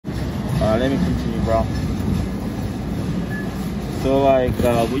Let me continue, bro. So like,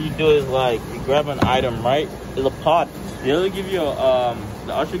 what you do is like, you grab an item, right? It's a pot. They'll give you a,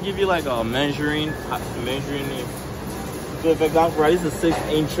 the usher give you like a measuring. So for example, right, this is a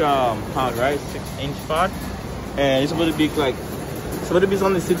 6-inch pot, right? 6-inch pot, and it's supposed to be like, it's supposed to be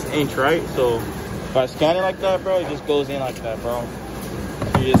only 6-inch, right? So if I scan it like that, bro, it just goes in like that, bro.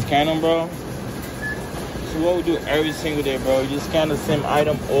 So you just scan them, bro. So what we do every single day, bro, you just scan the same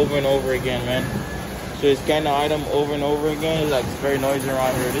item over and over again, man. So you scan the item over and over again. It's like, it's very noisy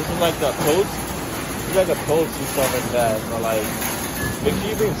around here. This is like the totes. It's like a totes and stuff like that. So like, make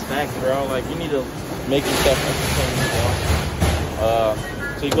sure you bring snacks, bro. Like, you need to make yourself entertaining, bro.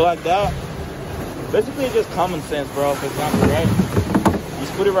 So you go like that. Basically, it's just common sense, bro. For example, right? You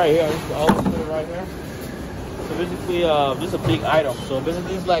just put it right here. Just always put it right here. So basically, this is a big item. So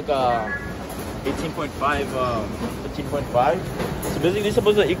basically, it's like 18.5, 18.5. So basically, it's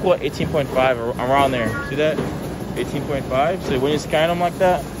supposed to equal 18.5 around there. See that? 18.5. So when you scan them like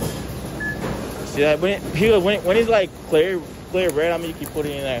that, see that? When it's like clear red, I mean, you can put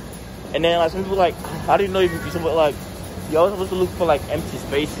it in there. And then like some people like, how do you know if you're supposed like, you're always supposed to look for like empty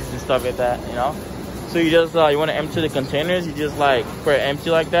spaces and stuff like that, you know? So you just you want to empty the containers, you just like put it empty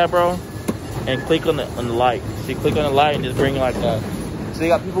like that, bro, and click on the light. So you click on the light and just bring it like that. So you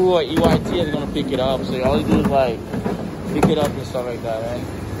got people who are EYT they're gonna pick it up. So all you do is like pick it up and stuff like that, man.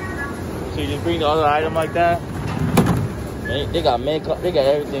 So you just bring the other item like that. They got makeup, they got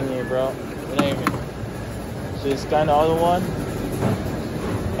everything here, bro. You name it. So you scan the other one,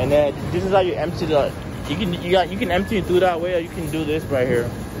 and then this is how you empty the. You can empty it through that way, or you can do this right here.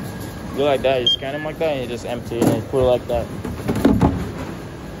 Go like that. You scan them like that, and you just empty it and you put it like that.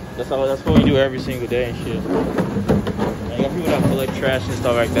 That's what we do every single day and shit. And you got people that collect trash and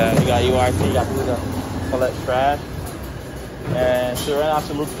stuff like that. You got UIC, you got people that collect trash. And so right now, you have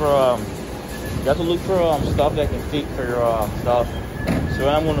to look for stuff that can fit for your stuff. So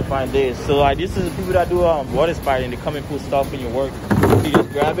I'm gonna find this. So like this is the people that do water spider, and they come and put stuff in your work. So you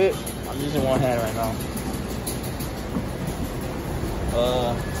just grab it. I'm using one hand right now.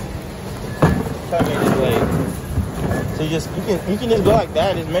 Try to make this way. So you can just go like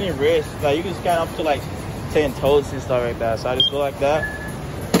that. There's many risks. Like you can scan up to like 10 toes and stuff like that. So I just go like that,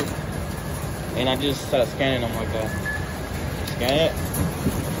 and I just start scanning them like that. Scan it.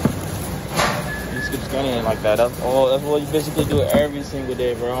 You just keep scanning it like that. That's what you basically do every single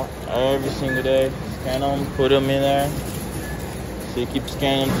day, bro. Every single day. Scan them, put them in there. So you keep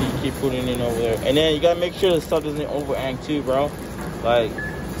scanning them, so you keep putting it over there. And then you gotta make sure the stuff doesn't overhang too, bro. Like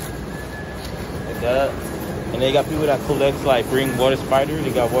that. And then you got people that collect, like bring water spiders.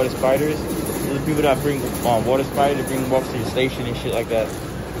 They got water spiders. There's people that bring water spiders, they bring walks to your station and shit like that.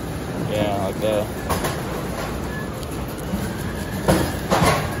 Yeah, like that.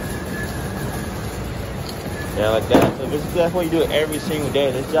 Yeah, like that. So basically that's what you do every single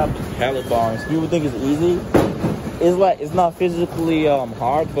day. This job is hella boring. People think it's easy. It's like, it's not physically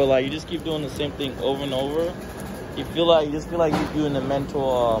hard, but like you just keep doing the same thing over and over. You just feel like you're in the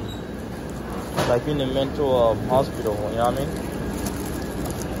mental hospital, you know what I mean?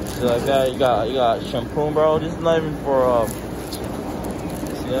 So like that, you got shampoo, bro. This is not even for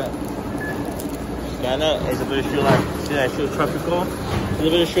see that? Scan that. It's a bit of shoe, like, see that shoe tropical? It's a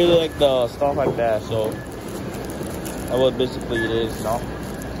bit of shoe like the stuff like that. So that's what basically it is, you know?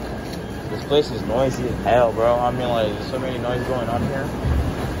 This place is noisy as hell, bro. I mean, like, there's so many noise going on here.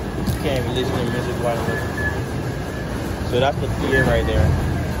 You can't even listen to music while you're looking. So that's the PO right there.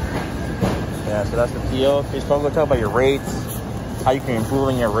 Yeah, so that's the PO. It's probably gonna talk about your rates, how you can improve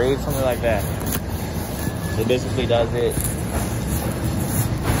on your rates, something like that. So basically that's it.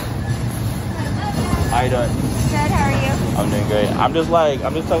 How you doing? Good, how are you? I'm doing great. I'm just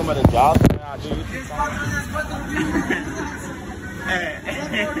talking about the job.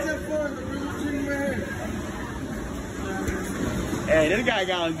 Hey, this guy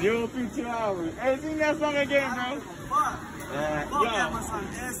got 0 through 2 hours. Hey, sing that song again, bro.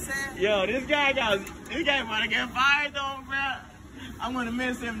 Yo, this guy wanna get fired though, bro. I'm gonna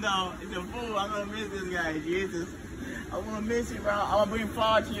miss him though. He's a fool. I'm gonna miss this guy. Jesus, I'm gonna miss you, bro. I'm gonna bring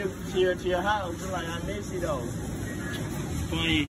flour to your house. Like, I miss you though. Funny.